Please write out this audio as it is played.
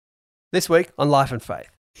This week on Life and Faith.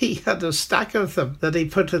 He had a stack of them that he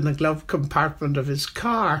put in the glove compartment of his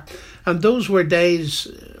car. And those were days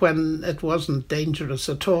when it wasn't dangerous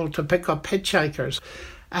at all to pick up hitchhikers.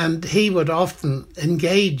 And he would often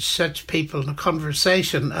engage such people in a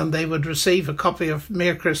conversation, and they would receive a copy of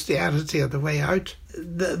Mere Christianity on the way out.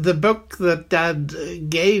 The book that Dad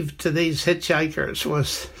gave to these hitchhikers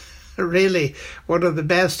was really one of the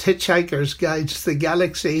best hitchhiker's guides to the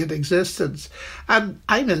galaxy in existence. And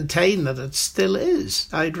I maintain that it still is.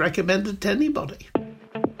 I'd recommend it to anybody.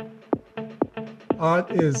 Art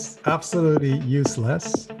is absolutely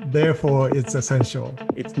useless, therefore it's essential.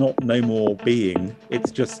 It's not no more being, it's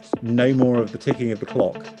just no more of the ticking of the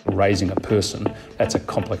clock. Raising a person, that's a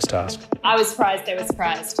complex task. I was surprised, they were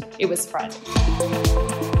surprised. It was surprising.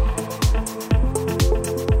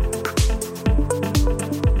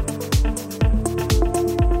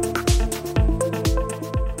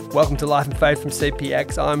 Welcome to Life and Faith from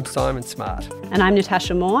CPX. I'm Simon Smart. And I'm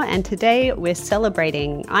Natasha Moore, and today we're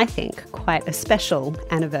celebrating, I think, quite a special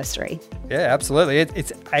anniversary. Yeah, absolutely.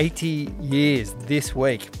 It's 80 years this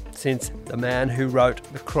week since the man who wrote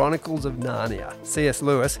The Chronicles of Narnia, C.S.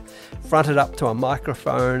 Lewis, fronted up to a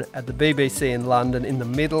microphone at the BBC in London in the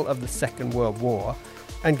middle of the Second World War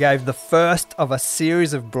and gave the first of a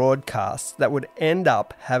series of broadcasts that would end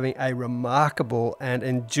up having a remarkable and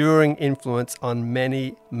enduring influence on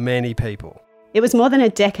many, many people. It was more than a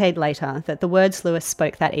decade later that the words Lewis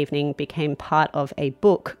spoke that evening became part of a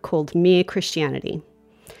book called Mere Christianity.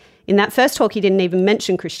 In that first talk, he didn't even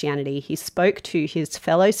mention Christianity. He spoke to his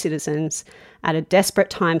fellow citizens at a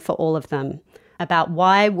desperate time for all of them about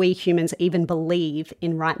why we humans even believe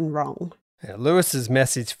in right and wrong. Lewis's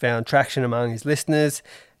message found traction among his listeners,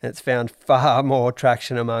 and it's found far more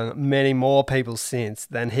traction among many more people since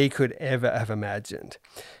than he could ever have imagined.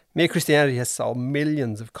 Mere Christianity has sold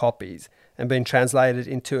millions of copies and been translated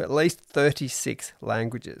into at least 36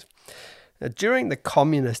 languages. Now, during the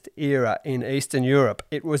communist era in Eastern Europe,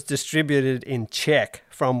 it was distributed in Czech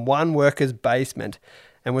from one worker's basement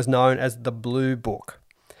and was known as the Blue Book.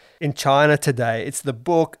 In China today, it's the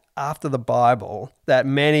book after the Bible that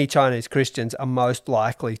many Chinese Christians are most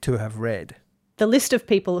likely to have read. The list of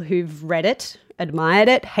people who've read it, admired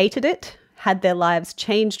it, hated it, had their lives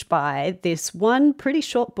changed by this one pretty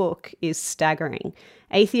short book is staggering.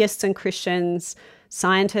 Atheists and Christians,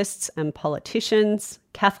 scientists and politicians,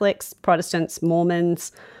 Catholics, Protestants,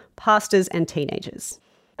 Mormons, pastors and teenagers.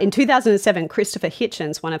 In 2007, Christopher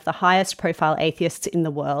Hitchens, one of the highest profile atheists in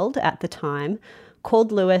the world at the time,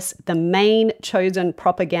 called Lewis the main chosen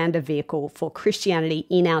propaganda vehicle for Christianity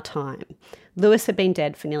in our time. Lewis had been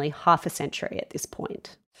dead for nearly half a century at this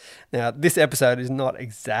point. Now, this episode is not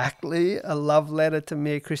exactly a love letter to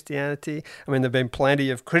Mere Christianity. I mean, there have been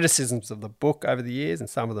plenty of criticisms of the book over the years, and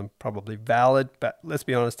some of them probably valid, but let's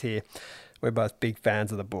be honest here, we're both big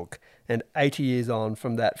fans of the book. And 80 years on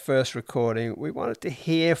from that first recording, we wanted to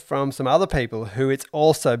hear from some other people who it's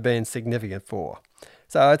also been significant for.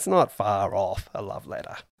 So it's not far off a love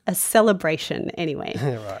letter. A celebration, anyway.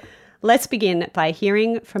 Right. Let's begin by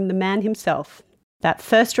hearing from the man himself. That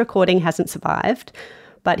first recording hasn't survived,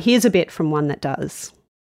 but here's a bit from one that does.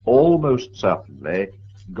 Almost certainly,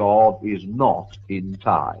 God is not in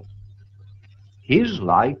time. His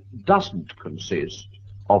life doesn't consist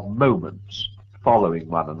of moments following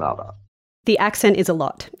one another. The accent is a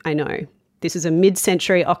lot, I know. This is a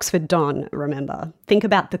mid-century Oxford Don, remember. Think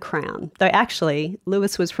about The Crown, though actually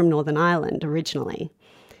Lewis was from Northern Ireland originally.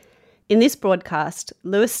 In this broadcast,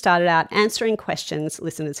 Lewis started out answering questions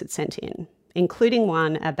listeners had sent in, including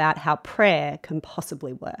one about how prayer can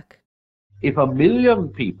possibly work. If 1 million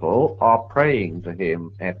people are praying to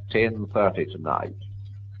him at 10:30 tonight,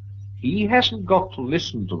 he hasn't got to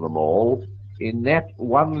listen to them all in that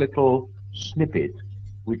one little snippet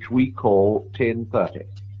which we call 10:30.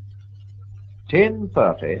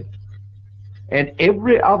 10:30, and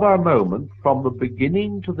every other moment from the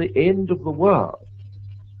beginning to the end of the world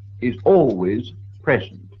is always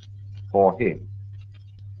present for him.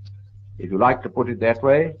 If you like to put it that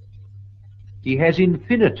way, he has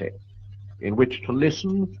infinity in which to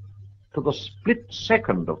listen to the split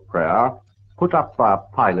second of prayer put up by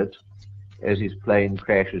a pilot as his plane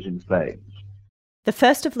crashes in flames. The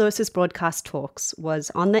first of Lewis's broadcast talks was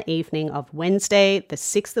on the evening of Wednesday, the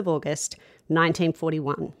 6th of August,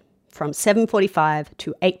 1941, from 7:45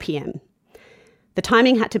 to 8 p.m. The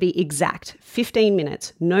timing had to be exact, 15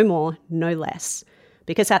 minutes, no more, no less,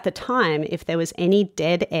 because at the time, if there was any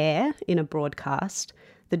dead air in a broadcast,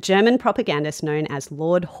 the German propagandist known as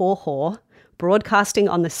Lord Haw Haw, broadcasting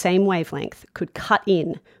on the same wavelength, could cut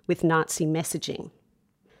in with Nazi messaging.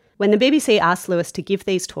 When the BBC asked Lewis to give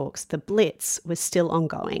these talks, the Blitz was still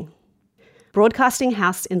ongoing. Broadcasting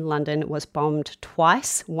House in London was bombed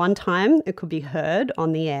twice. One time it could be heard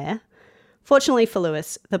on the air. Fortunately for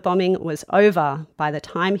Lewis, the bombing was over by the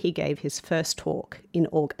time he gave his first talk in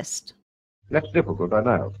August. That's difficult, I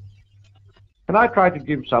know. And I try to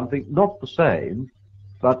give something not the same,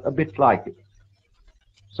 but a bit like it.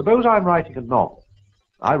 Suppose I'm writing a novel.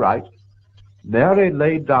 I write, Mary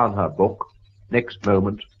laid down her book. Next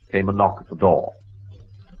moment came a knock at the door.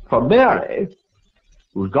 For Mary,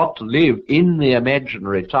 who's got to live in the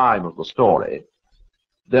imaginary time of the story,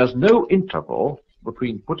 there's no interval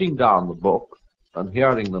between putting down the book and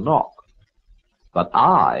hearing the knock. But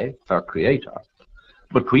I, her creator,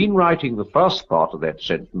 between writing the first part of that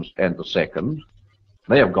sentence and the second,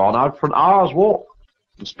 may have gone out for an hour's walk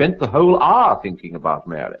and spent the whole hour thinking about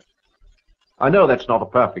Mary. I know that's not a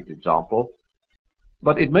perfect example,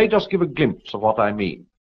 but it may just give a glimpse of what I mean.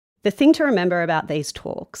 The thing to remember about these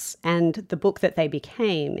talks and the book that they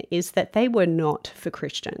became is that they were not for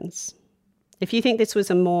Christians. If you think this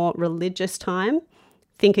was a more religious time,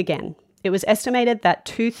 think again. It was estimated that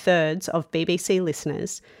 2/3 of BBC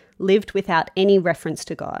listeners lived without any reference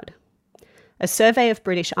to God. A survey of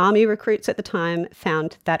British Army recruits at the time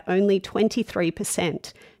found that only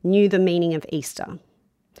 23% knew the meaning of Easter.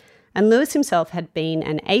 And Lewis himself had been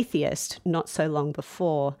an atheist not so long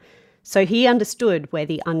before, so he understood where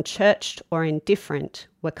the unchurched or indifferent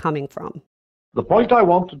were coming from. The point I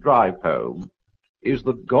want to drive home is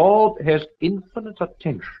that God has infinite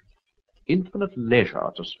attention, infinite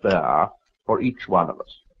leisure to spare for each one of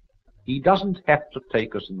us. He doesn't have to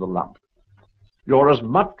take us in the lump. You're as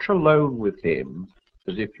much alone with him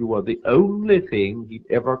as if you were the only thing he'd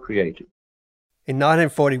ever created. In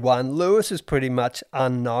 1941, Lewis was pretty much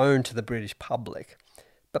unknown to the British public.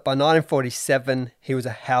 But by 1947, he was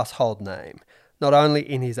a household name, not only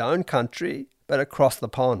in his own country, but across the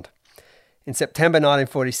pond. In September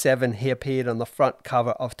 1947, he appeared on the front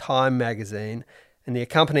cover of Time magazine, and the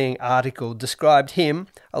accompanying article described him,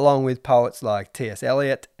 along with poets like T.S.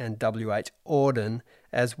 Eliot and W.H. Auden,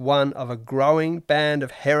 as one of a growing band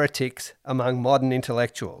of heretics among modern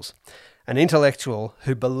intellectuals, an intellectual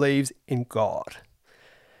who believes in God.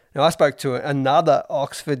 Now, I spoke to another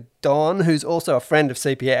Oxford Don who's also a friend of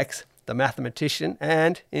CPX, the mathematician,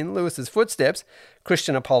 and, in Lewis's footsteps,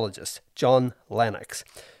 Christian apologist, John Lennox,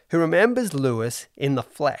 who remembers Lewis in the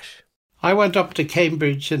flesh. I went up to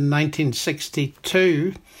Cambridge in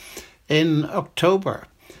 1962 in October,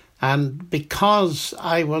 and because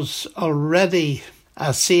I was already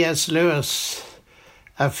a C.S. Lewis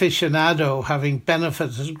aficionado, having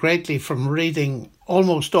benefited greatly from reading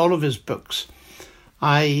almost all of his books,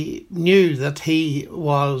 I knew that he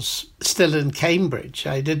was still in Cambridge.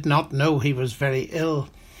 I did not know he was very ill,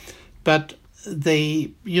 but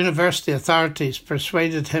the university authorities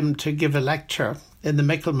persuaded him to give a lecture in the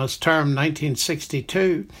Michaelmas term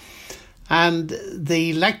 1962, and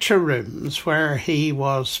the lecture rooms where he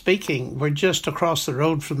was speaking were just across the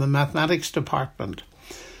road from the mathematics department.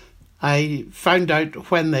 I found out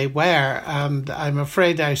when they were, and I'm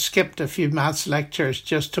afraid I skipped a few maths lectures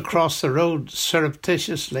just to cross the road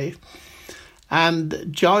surreptitiously and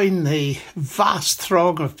join the vast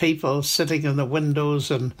throng of people sitting in the windows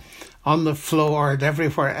and on the floor and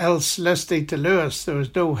everywhere else listening to Lewis. There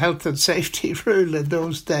was no health and safety rule in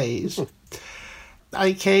those days.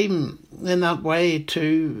 I came in that way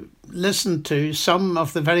to listen to some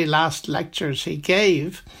of the very last lectures he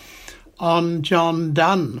gave on John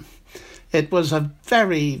Donne. It was a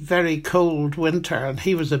very, very cold winter, and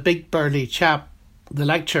he was a big burly chap. The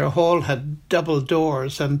lecture hall had double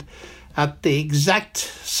doors, and at the exact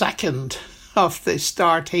second of the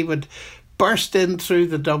start, he would burst in through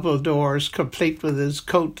the double doors, complete with his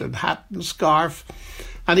coat and hat and scarf,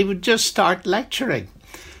 and he would just start lecturing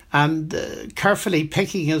and carefully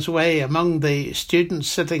picking his way among the students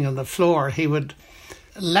sitting on the floor. He would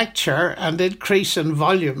lecture and increase in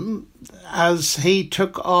volume as he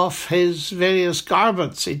took off his various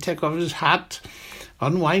garments. He'd take off his hat,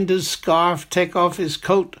 unwind his scarf, take off his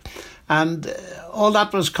coat, and all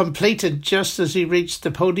that was completed just as he reached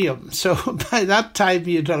the podium. So by that time,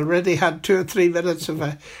 you'd already had 2 or 3 minutes of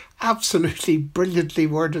an absolutely brilliantly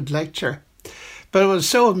worded lecture. But it was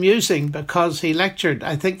so amusing because he lectured,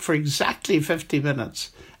 I think, for exactly 50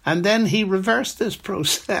 minutes. And then he reversed this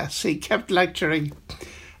process. He kept lecturing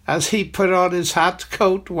as he put on his hat,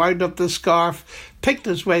 coat, wound up the scarf, picked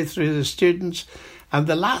his way through the students, and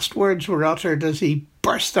the last words were uttered as he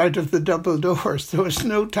burst out of the double doors. There was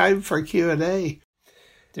no time for Q&A.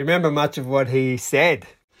 Do you remember much of what he said?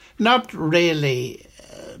 Not really,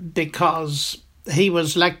 because he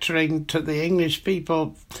was lecturing to the English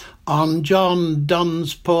people on John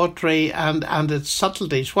Donne's poetry and its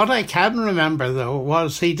subtleties. What I can remember, though,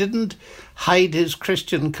 was he didn't hide his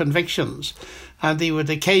Christian convictions, and he would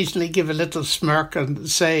occasionally give a little smirk and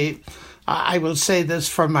say, I will say this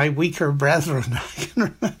for my weaker brethren. I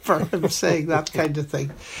can remember him saying that kind of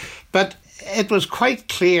thing. But it was quite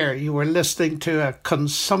clear you were listening to a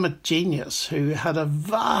consummate genius who had a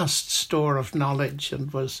vast store of knowledge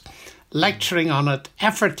and was lecturing on it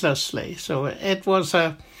effortlessly. So it was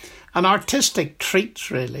an artistic treat,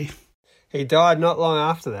 really. He died not long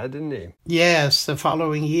after that, didn't he? Yes, the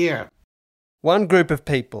following year. One group of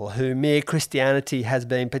people who mere Christianity has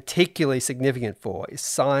been particularly significant for is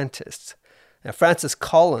scientists. Now, Francis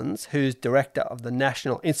Collins, who's director of the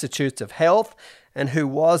National Institutes of Health and who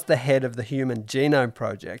was the head of the Human Genome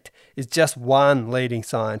Project, is just one leading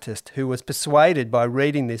scientist who was persuaded by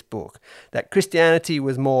reading this book that Christianity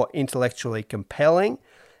was more intellectually compelling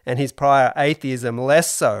and his prior atheism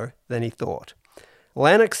less so than he thought.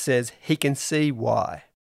 Lennox says he can see why.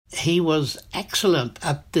 He was excellent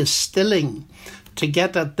at distilling to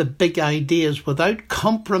get at the big ideas without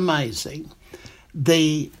compromising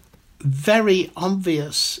the very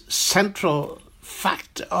obvious central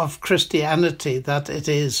fact of Christianity, that it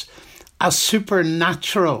is a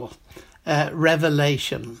supernatural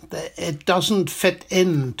revelation. It doesn't fit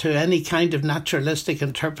into any kind of naturalistic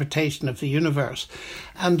interpretation of the universe.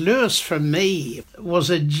 And Lewis, for me, was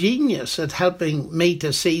a genius at helping me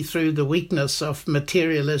to see through the weakness of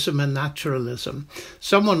materialism and naturalism.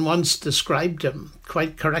 Someone once described him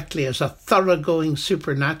quite correctly as a thoroughgoing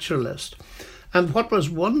supernaturalist. And what was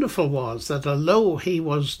wonderful was that although he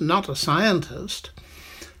was not a scientist,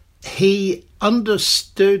 he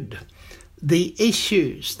understood the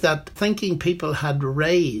issues that thinking people had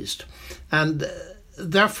raised, and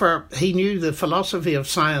therefore he knew the philosophy of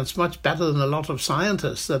science much better than a lot of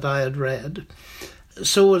scientists that I had read.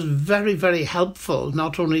 So it was very, very helpful,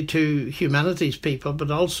 not only to humanities people, but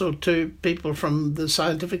also to people from the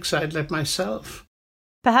scientific side like myself.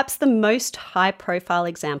 Perhaps the most high-profile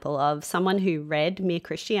example of someone who read Mere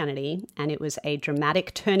Christianity and it was a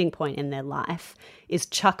dramatic turning point in their life is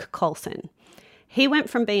Chuck Colson. He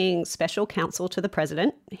went from being special counsel to the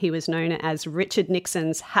president, he was known as Richard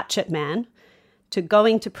Nixon's hatchet man, to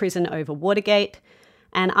going to prison over Watergate,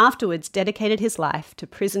 and afterwards dedicated his life to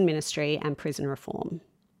prison ministry and prison reform.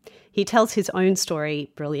 He tells his own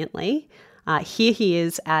story brilliantly. Here he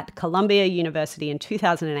is at Columbia University in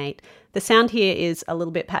 2008. The sound here is a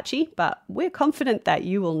little bit patchy, but we're confident that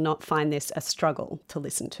you will not find this a struggle to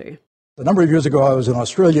listen to. A number of years ago, I was in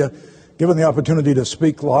Australia, given the opportunity to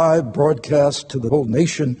speak live, broadcast to the whole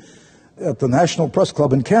nation at the National Press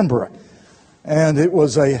Club in Canberra. And it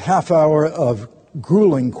was a half hour of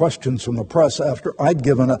grueling questions from the press after I'd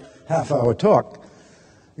given a half-hour talk.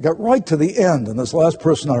 It got right to the end, and this last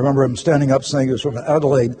person, I remember him standing up saying he was from an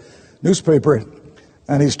Adelaide newspaper,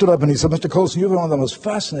 and he stood up and he said, "Mr. Colson, you've one of the most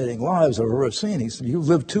fascinating lives I've ever seen." He said, "You've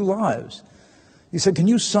lived 2 lives." He said, "Can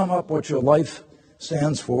you sum up what your life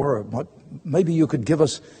stands for, or what, maybe you could give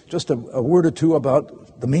us just a word or two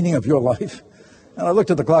about the meaning of your life?" And I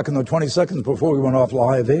looked at the clock and there were 20 seconds before we went off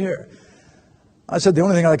live air. I said, "The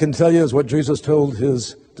only thing I can tell you is what Jesus told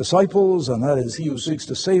his disciples, and that is, he who seeks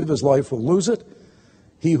to save his life will lose it.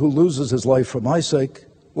 He who loses his life for my sake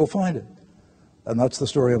will find it." And that's the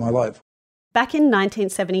story of my life. Back in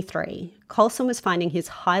 1973, Colson was finding his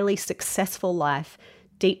highly successful life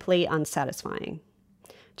deeply unsatisfying.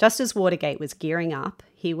 Just as Watergate was gearing up,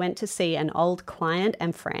 he went to see an old client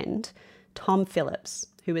and friend, Tom Phillips,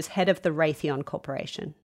 who was head of the Raytheon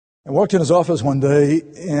Corporation. I walked in his office one day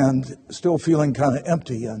and still feeling kind of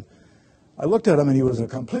empty. And I looked at him and he was a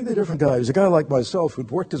completely different guy. He was a guy like myself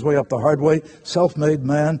who'd worked his way up the hard way, self-made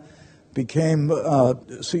man, became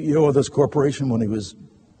CEO of this corporation when he was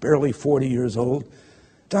barely 40 years old.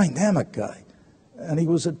 Dynamic guy. And he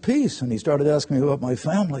was at peace, and he started asking me about my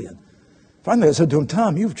family. And finally I said to him,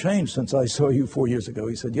 "Tom, you've changed since I saw you 4 years ago."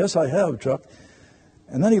 He said, "Yes, I have, Chuck."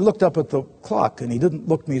 And then he looked up at the clock, and he didn't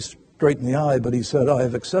look me straight in the eye, but he said, "I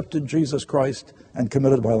have accepted Jesus Christ and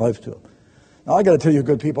committed my life to him." Now, I got to tell you,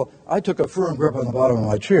 good people, I took a firm grip on the bottom of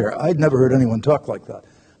my chair. I'd never heard anyone talk like that.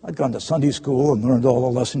 I'd gone to Sunday school and learned all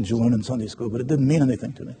the lessons you learn in Sunday school, but it didn't mean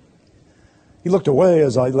anything to me. He looked away,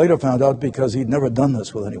 as I later found out, because he'd never done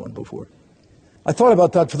this with anyone before. I thought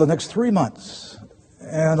about that for the next 3 months,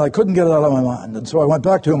 and I couldn't get it out of my mind. And so I went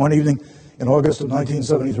back to him one evening in August of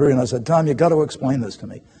 1973, and I said, "Tom, you got to explain this to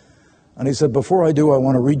me." And he said, "Before I do, I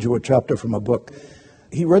want to read you a chapter from a book."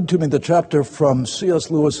 He read to me the chapter from C.S.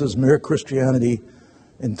 Lewis's Mere Christianity,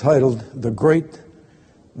 entitled "The Great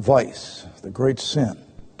Vice, the Great Sin,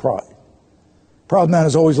 Pride." Proud man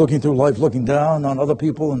is always looking through life, looking down on other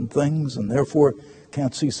people and things, and therefore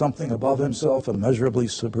can't see something above himself, immeasurably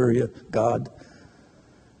superior God.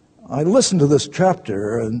 I listened to this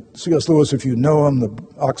chapter, and C.S. Lewis, if you know him, the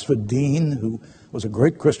Oxford Dean, who was a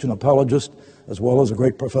great Christian apologist, as well as a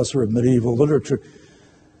great professor of medieval literature,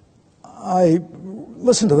 I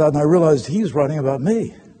listened to that and I realized he's writing about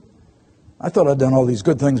me. I thought I'd done all these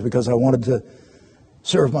good things because I wanted to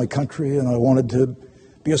serve my country and I wanted to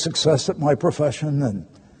be a success at my profession, and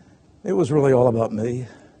it was really all about me.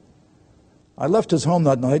 I left his home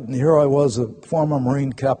that night, and here I was, a former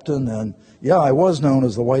Marine captain, and yeah, I was known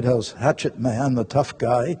as the White House hatchet man, the tough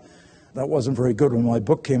guy. That wasn't very good when my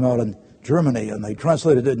book came out in Germany, and they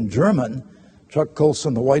translated it in German, Chuck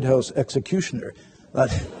Colson, the White House executioner. I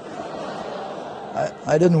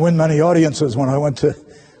didn't win many audiences when I went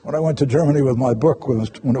to Germany with my book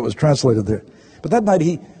when it was translated there. But that night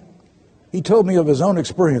he told me of his own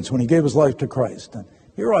experience when he gave his life to Christ. And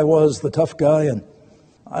here I was, the tough guy, and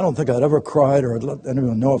I don't think I'd ever cried or I'd let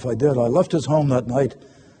anyone know if I did. I left his home that night.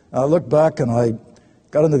 I looked back and I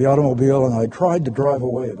got into the automobile and I tried to drive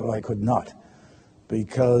away, but I could not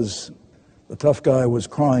because the tough guy was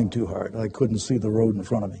crying too hard. I couldn't see the road in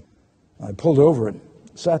front of me. I pulled over and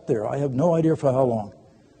sat there. I have no idea for how long,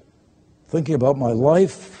 thinking about my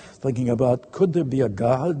life, thinking about could there be a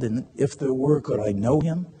God, and if there were, could I know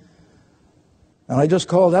him? And I just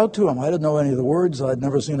called out to him. I didn't know any of the words. I'd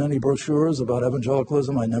never seen any brochures about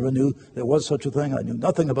evangelicalism. I never knew there was such a thing. I knew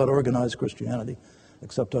nothing about organized Christianity,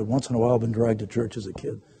 except I'd once in a while been dragged to church as a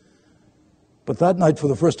kid. But that night, for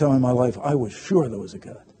the first time in my life, I was sure there was a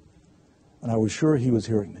God. And I was sure he was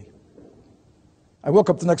hearing me. I woke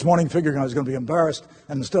up the next morning figuring I was going to be embarrassed,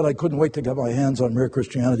 and instead I couldn't wait to get my hands on Mere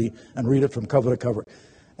Christianity and read it from cover to cover.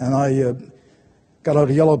 And I got out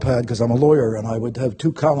a yellow pad because I'm a lawyer, and I would have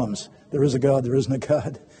 2 columns. There is a God, there isn't a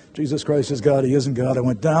God. Jesus Christ is God, he isn't God. I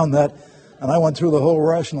went down that, and I went through the whole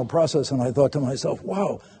rational process, and I thought to myself,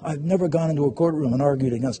 wow, I've never gone into a courtroom and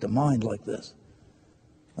argued against a mind like this.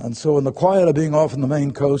 And so in the quiet of being off on the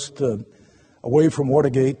Maine coast, away from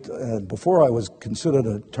Watergate, before I was considered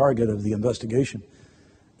a target of the investigation,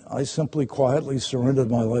 I simply quietly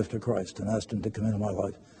surrendered my life to Christ and asked him to come into my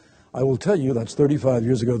life. I will tell you, that's 35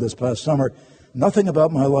 years ago this past summer. Nothing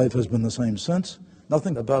about my life has been the same since.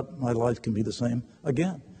 Nothing about my life can be the same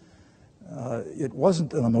again. It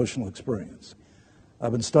wasn't an emotional experience.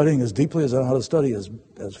 I've been studying as deeply as I know how to study, as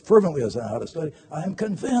fervently as I know how to study. I am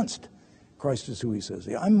convinced Christ is who he says.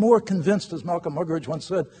 I'm more convinced, as Malcolm Muggeridge once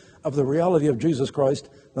said, of the reality of Jesus Christ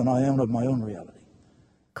than I am of my own reality.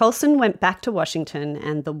 Colson went back to Washington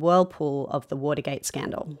and the whirlpool of the Watergate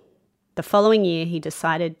scandal. The following year, he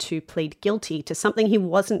decided to plead guilty to something he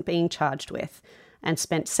wasn't being charged with and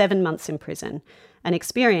spent 7 months in prison, an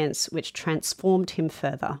experience which transformed him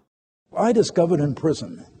further. I discovered in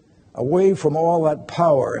prison, away from all that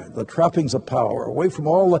power, the trappings of power, away from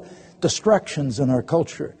all the distractions in our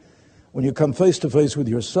culture, when you come face to face with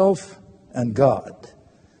yourself and God,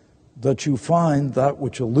 that you find that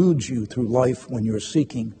which eludes you through life when you're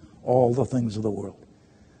seeking all the things of the world.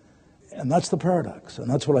 And that's the paradox, and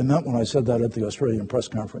that's what I meant when I said that at the Australian press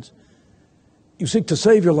conference. You seek to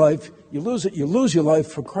save your life, you lose it, you lose your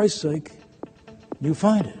life for Christ's sake, you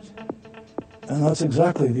find it. And that's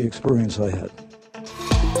exactly the experience I had.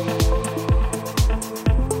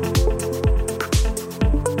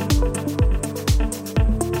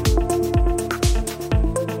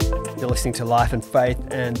 You're listening to Life and Faith,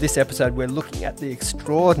 and this episode we're looking at the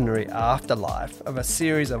extraordinary afterlife of a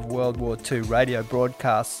series of World War II radio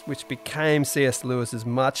broadcasts which became C.S. Lewis's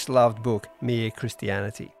much-loved book, Mere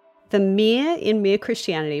Christianity. The mere in Mere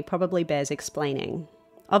Christianity probably bears explaining.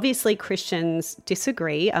 Obviously, Christians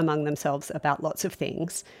disagree among themselves about lots of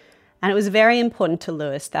things, and it was very important to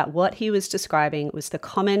Lewis that what he was describing was the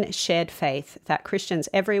common shared faith that Christians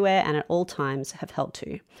everywhere and at all times have held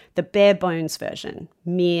to, the bare bones version,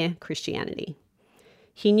 mere Christianity.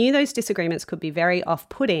 He knew those disagreements could be very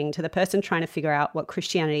off-putting to the person trying to figure out what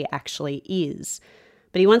Christianity actually is,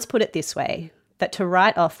 but he once put it this way, that to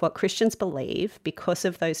write off what Christians believe because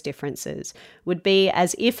of those differences would be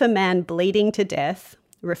as if a man bleeding to death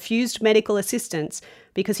refused medical assistance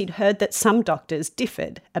because he'd heard that some doctors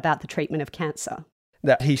differed about the treatment of cancer.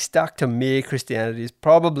 That he stuck to mere Christianity is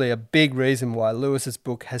probably a big reason why Lewis's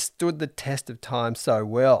book has stood the test of time so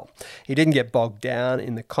well. He didn't get bogged down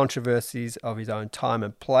in the controversies of his own time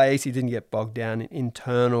and place. He didn't get bogged down in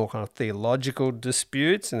internal kind of theological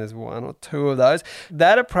disputes, and there's 1 or 2 of those.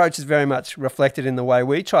 That approach is very much reflected in the way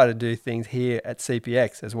we try to do things here at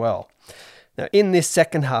CPX as well. Now, in this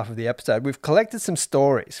second half of the episode, we've collected some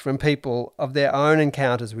stories from people of their own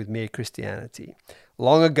encounters with mere Christianity.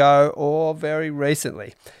 long ago or very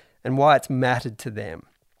recently, and why it's mattered to them.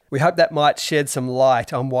 We hope that might shed some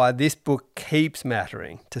light on why this book keeps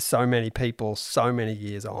mattering to so many people so many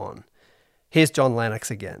years on. Here's John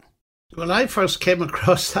Lennox again. When I first came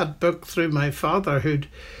across that book through my father, who'd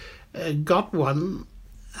got one,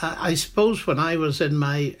 I suppose when I was in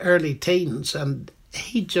my early teens, and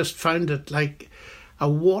he just found it like a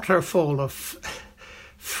waterfall of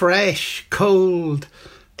fresh, cold,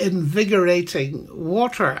 invigorating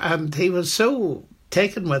water. And he was so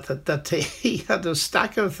taken with it that he had a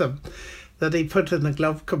stack of them that he put in the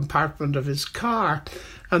glove compartment of his car.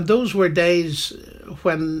 And those were days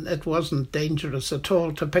when it wasn't dangerous at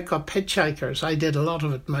all to pick up hitchhikers. I did a lot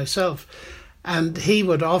of it myself. And he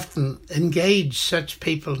would often engage such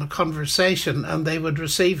people in a conversation, and they would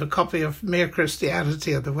receive a copy of Mere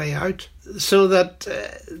Christianity on the way out. So that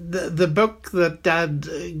the book that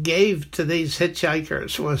Dad gave to these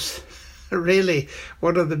hitchhikers was really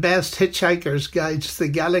one of the best hitchhiker's guides to the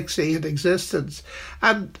galaxy in existence.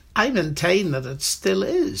 And I maintain that it still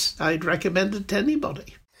is. I'd recommend it to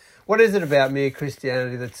anybody. What is it about Mere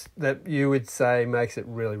Christianity that you would say makes it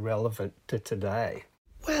really relevant to today?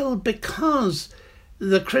 Well, because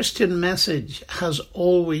the Christian message has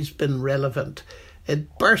always been relevant.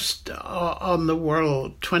 It burst on the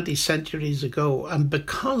world 20 centuries ago, and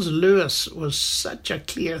because Lewis was such a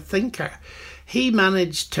clear thinker, he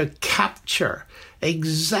managed to capture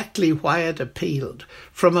exactly why it appealed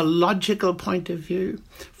from a logical point of view,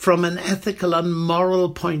 from an ethical and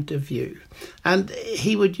moral point of view. And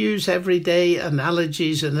he would use everyday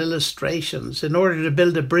analogies and illustrations in order to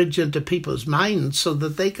build a bridge into people's minds so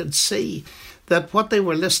that they could see that what they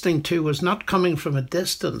were listening to was not coming from a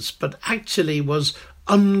distance, but actually was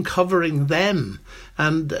uncovering them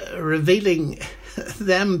and revealing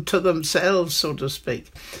them to themselves, so to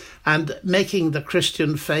speak, and making the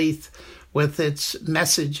Christian faith with its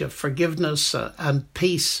message of forgiveness and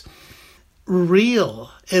peace real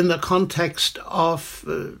in the context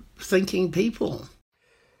of thinking people.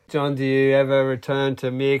 John, do you ever return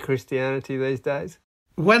to Mere Christianity these days?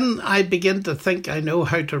 When I begin to think I know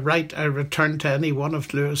how to write, I return to any one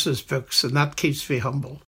of Lewis's books, and that keeps me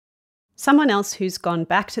humble. Someone else who's gone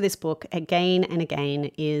back to this book again and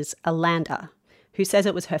again is Alanda, who says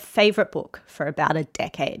it was her favourite book for about a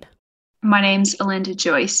decade. My name's Alanda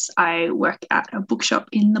Joyce. I work at a bookshop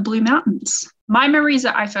in the Blue Mountains. My memory is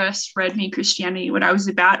that I first read Mere Christianity when I was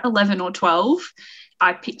about 11 or 12.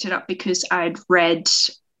 I picked it up because I'd read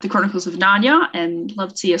The Chronicles of Narnia and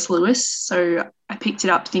loved C.S. Lewis. So I picked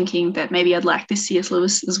it up thinking that maybe I'd like this C.S.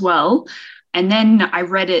 Lewis as well. And then I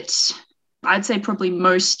read it, I'd say probably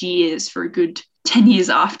most years for a good 10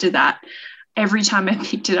 years after that. Every time I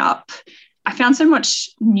picked it up, I found so much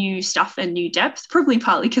new stuff and new depth, probably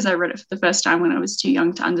partly because I read it for the first time when I was too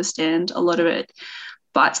young to understand a lot of it.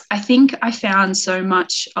 But I think I found so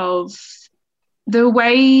much of the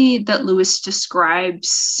way that Lewis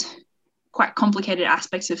describes quite complicated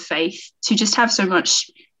aspects of faith to just have so much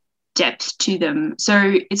depth to them.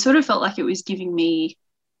 So it sort of felt like it was giving me,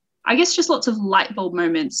 I guess, just lots of light bulb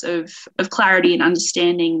moments of clarity and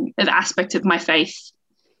understanding of aspects of my faith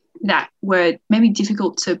that were maybe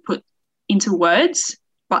difficult to put into words,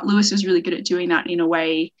 but Lewis was really good at doing that in a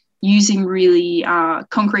way, using really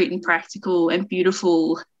concrete and practical and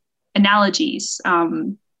beautiful analogies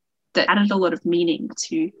that added a lot of meaning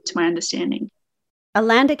to my understanding.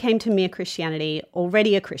 Alanda came to Mere Christianity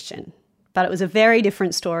already a Christian, but it was a very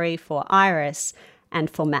different story for Iris and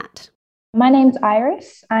for Matt. My name's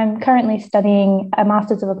Iris. I'm currently studying a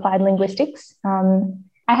Masters of Applied Linguistics.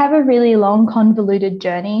 I have a really long, convoluted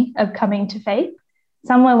journey of coming to faith.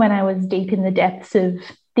 Somewhere when I was deep in the depths of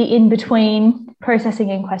the in-between, processing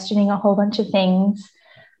and questioning a whole bunch of things,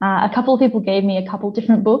 a couple of people gave me a couple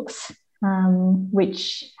different books,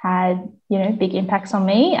 which had, big impacts on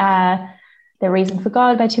me. The Reason for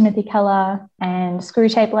God by Timothy Keller and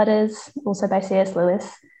Screwtape Letters, also by C.S.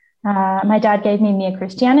 Lewis. My dad gave me Mere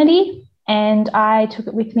Christianity, and I took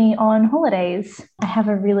it with me on holidays. I have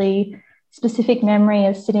a really specific memory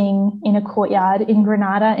of sitting in a courtyard in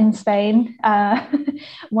Granada in Spain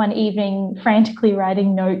one evening, frantically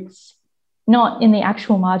writing notes, not in the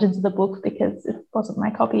actual margins of the book because it wasn't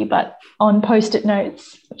my copy, but on Post-it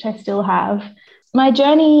notes, which I still have. My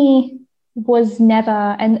journey was never,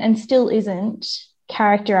 and still isn't,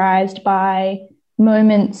 characterized by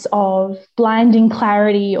moments of blinding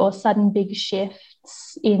clarity or sudden big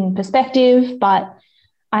shifts in perspective, but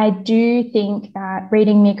I do think that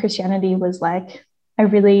reading Mere Christianity was like a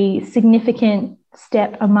really significant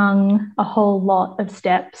step among a whole lot of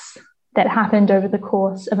steps that happened over the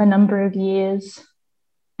course of a number of years.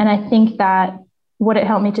 And I think that what it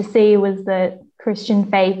helped me to see was that Christian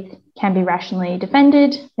faith can be rationally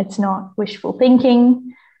defended. It's not wishful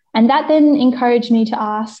thinking. And that then encouraged me to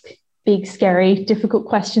ask big, scary, difficult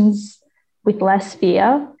questions with less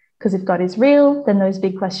fear, because if God is real, then those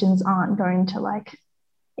big questions aren't going to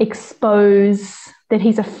expose that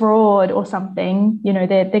he's a fraud or something.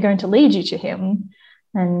 They're going to lead you to him.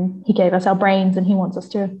 And he gave us our brains and he wants us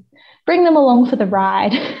to bring them along for the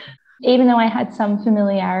ride. Even though I had some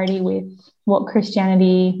familiarity with what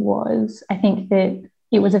Christianity was, I think that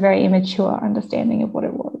it was a very immature understanding of what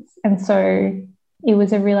it was. And so it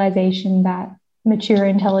was a realization that mature,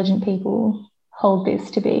 intelligent people hold this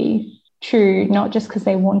to be true, not just because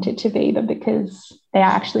they want it to be, but because they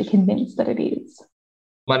are actually convinced that it is.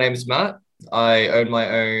 My name's Matt. I own my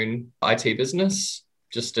own IT business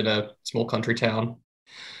just in a small country town.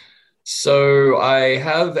 So I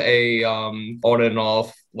have a on and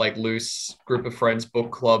off, loose group of friends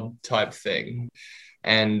book club type thing.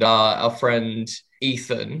 And our friend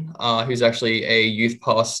Ethan, who's actually a youth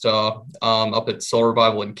pastor up at Soul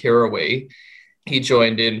Revival in Kirrawee, he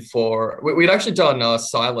joined in we'd actually done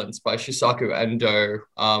Silence by Shusaku Endo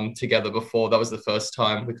together before. That was the first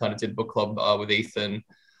time we kind of did book club with Ethan.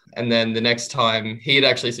 And then the next time he had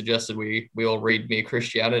actually suggested we all read Mere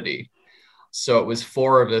Christianity. So it was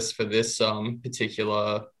 4 of us for this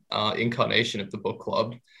particular incarnation of the book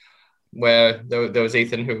club, where there was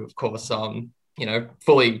Ethan, who of course,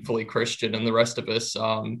 fully Christian, and the rest of us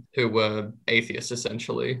who were atheists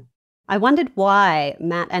essentially. I wondered why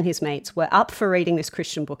Matt and his mates were up for reading this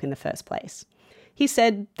Christian book in the first place. He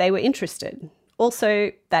said they were interested.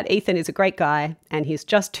 Also, that Ethan is a great guy and he's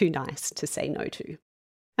just too nice to say no to.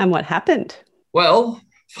 And what happened? Well,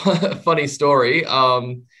 funny story.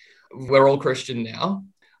 We're all Christian now.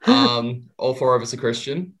 All 4 of us are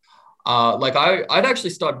Christian. I'd actually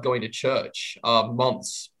started going to church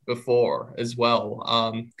months before as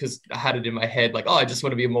well, because I had it in my head I just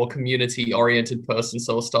want to be a more community-oriented person,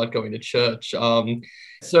 so I'll start going to church.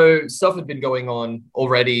 So stuff had been going on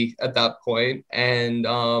already at that point, and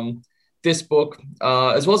this book,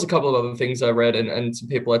 as well as a couple of other things I read and some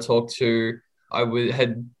people I talked to,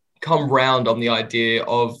 had come round on the idea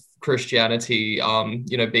of Christianity,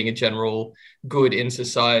 being a general good in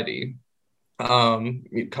society,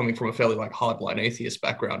 coming from a fairly hardline atheist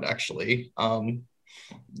background, actually,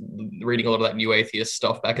 reading a lot of that new atheist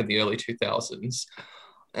stuff back in the early 2000s.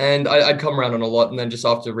 And I'd come around on a lot. And then just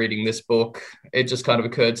after reading this book, it just kind of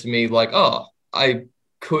occurred to me I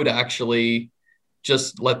could actually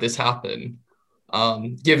just let this happen,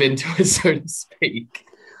 give into it, so to speak.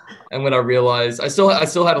 And when I realized I still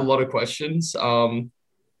had a lot of questions,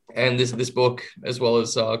 and this book, as well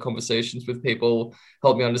as conversations with people,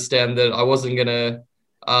 helped me understand that I wasn't going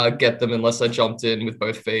to get them unless I jumped in with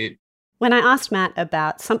both feet. When I asked Matt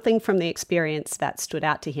about something from the experience that stood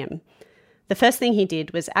out to him, the first thing he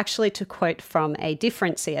did was actually to quote from a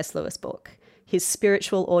different C.S. Lewis book, his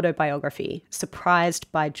spiritual autobiography,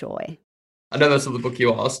 Surprised by Joy. I know that's not the book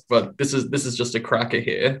you asked, but this is just a cracker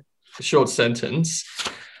here, a short sentence.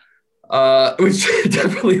 Which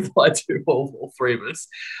definitely applied to all 3 of us.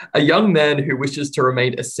 A young man who wishes to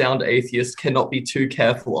remain a sound atheist cannot be too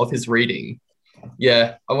careful of his reading.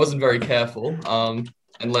 Yeah, I wasn't very careful and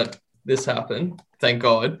let this happen. Thank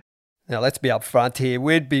God. Now, let's be upfront here.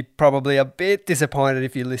 We'd be probably a bit disappointed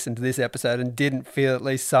if you listened to this episode and didn't feel at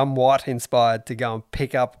least somewhat inspired to go and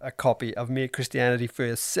pick up a copy of Mere Christianity for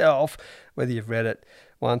yourself, whether you've read it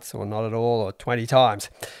once or not at all, or 20 times.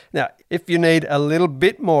 Now, if you need a little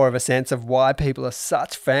bit more of a sense of why people are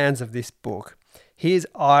such fans of this book, here's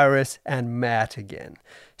Iris and Matt again,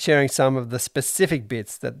 sharing some of the specific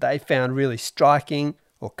bits that they found really striking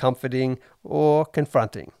or comforting or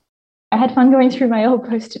confronting. I had fun going through my old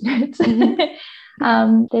Post-it notes.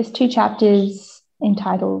 There's 2 chapters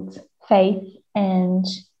entitled Faith, and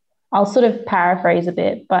I'll sort of paraphrase a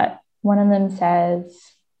bit, but one of them says,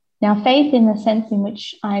 "Now, faith, in the sense in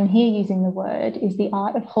which I'm here using the word, is the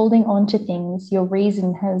art of holding on to things your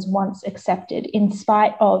reason has once accepted in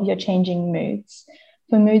spite of your changing moods.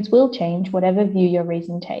 For moods will change whatever view your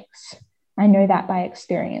reason takes. I know that by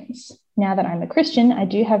experience. Now that I'm a Christian, I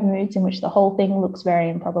do have moods in which the whole thing looks very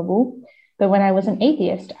improbable. But when I was an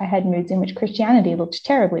atheist, I had moods in which Christianity looked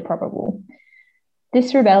terribly probable.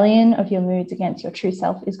 This rebellion of your moods against your true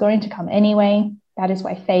self is going to come anyway. That is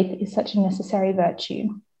why faith is such a necessary virtue.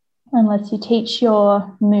 Unless you teach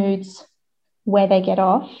your moods where they get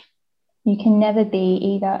off, you can never be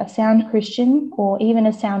either a sound Christian or even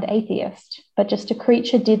a sound atheist, but just a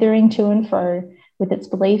creature dithering to and fro with its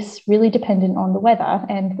beliefs really dependent on the weather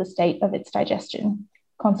and the state of its digestion.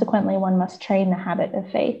 Consequently, one must train the habit of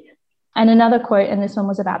faith." And another quote, and this one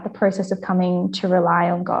was about the process of coming to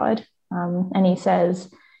rely on God. And he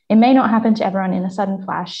says, "It may not happen to everyone in a sudden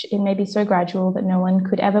flash. It may be so gradual that no one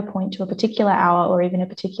could ever point to a particular hour or even a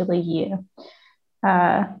particular year."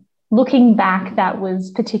 Looking back, that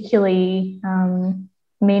was particularly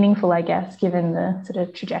meaningful, I guess, given the sort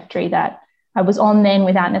of trajectory that I was on then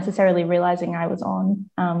without necessarily realizing I was on.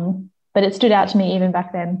 But it stood out to me even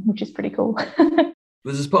back then, which is pretty cool.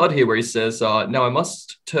 There's this part here where he says, "Now I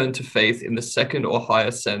must turn to faith in the second or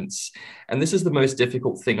higher sense, and this is the most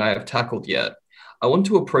difficult thing I have tackled yet. I want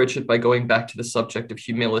to approach it by going back to the subject of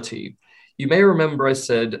humility. You may remember I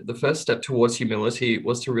said the first step towards humility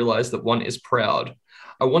was to realize that one is proud.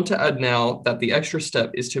 I want to add now that the extra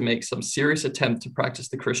step is to make some serious attempt to practice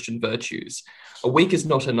the Christian virtues. A week is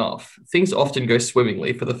not enough. Things often go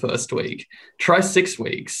swimmingly for the first week. Try 6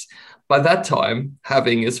 weeks. By that time,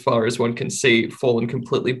 having, as far as one can see, fallen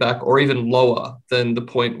completely back or even lower than the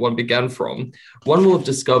point one began from, one will have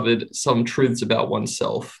discovered some truths about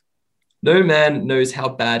oneself. No man knows how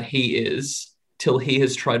bad he is till he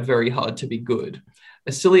has tried very hard to be good.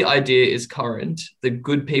 A silly idea is current that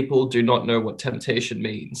good people do not know what temptation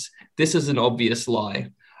means. This is an obvious lie.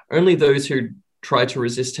 Only those who try to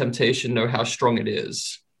resist temptation know how strong it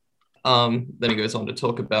is." Then he goes on to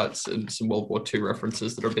talk about some World War II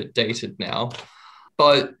references that are a bit dated now.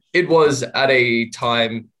 But it was at a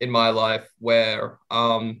time in my life where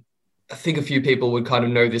I think a few people would kind of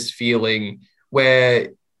know this feeling where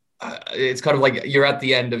it's kind of like you're at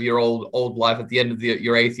the end of your old life, at the end of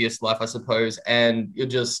your atheist life, I suppose, and you're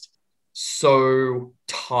just so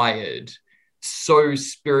tired, so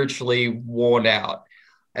spiritually worn out.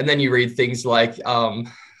 And then you read things like,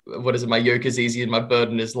 what is it? My yoke is easy and my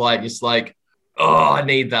burden is light. It's like, oh, I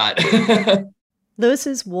need that.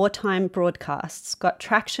 Lewis's wartime broadcasts got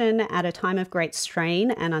traction at a time of great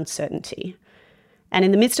strain and uncertainty. And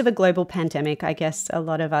in the midst of a global pandemic, I guess a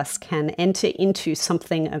lot of us can enter into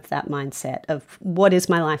something of that mindset of what is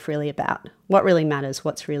my life really about? What really matters?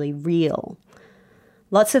 What's really real?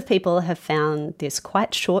 Lots of people have found this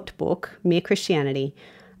quite short book, Mere Christianity,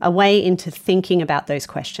 a way into thinking about those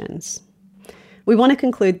questions. We want to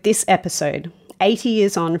conclude this episode, 80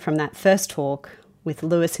 years on from that first talk, with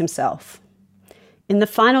Lewis himself. In the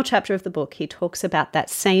final chapter of the book, he talks about that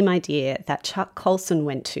same idea that Chuck Colson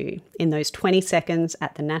went to in those 20 seconds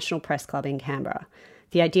at the National Press Club in Canberra,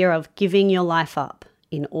 the idea of giving your life up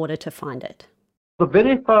in order to find it. The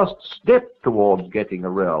very first step towards getting a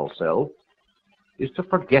real self is to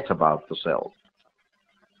forget about the self.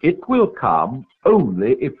 It will come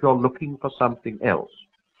only if you're looking for something else.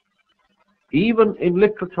 Even in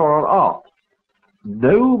literature or art,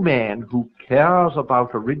 no man who cares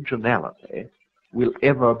about originality will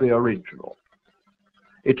ever be original.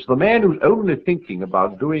 It's the man who's only thinking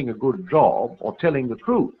about doing a good job or telling the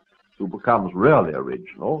truth who becomes really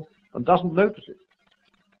original and doesn't notice it.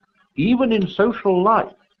 Even in social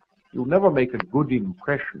life, you'll never make a good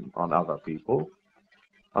impression on other people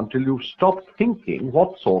until you've stopped thinking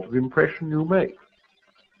what sort of impression you make.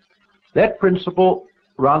 That principle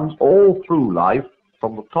runs all through life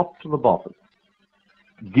from the top to the bottom.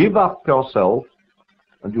 Give up yourself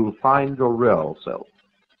and you'll find your real self.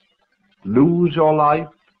 Lose your life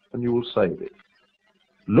and you will save it.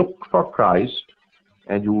 Look for Christ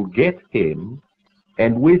and you will get him,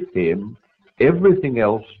 and with him everything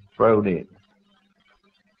else thrown in.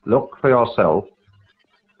 Look for yourself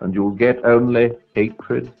and you'll get only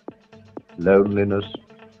hatred, loneliness,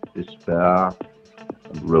 despair,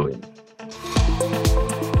 and ruin.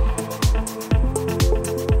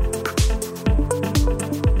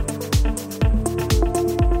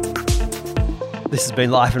 This has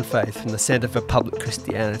been Life and Faith from the Centre for Public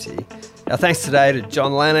Christianity. Our thanks today to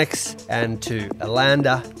John Lennox and to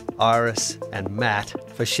Alanda, Iris and Matt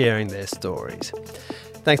for sharing their stories.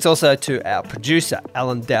 Thanks also to our producer,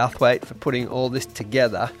 Alan Douthwaite, for putting all this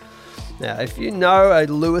together. Now, if you know a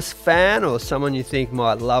Lewis fan or someone you think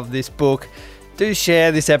might love this book, do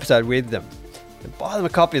share this episode with them. And buy them a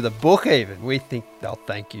copy of the book even. We think they'll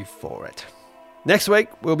thank you for it. Next week,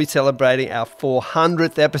 we'll be celebrating our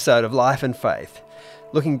 400th episode of Life and Faith,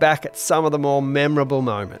 looking back at some of the more memorable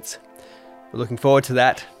moments. We're looking forward to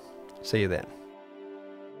that. See you then.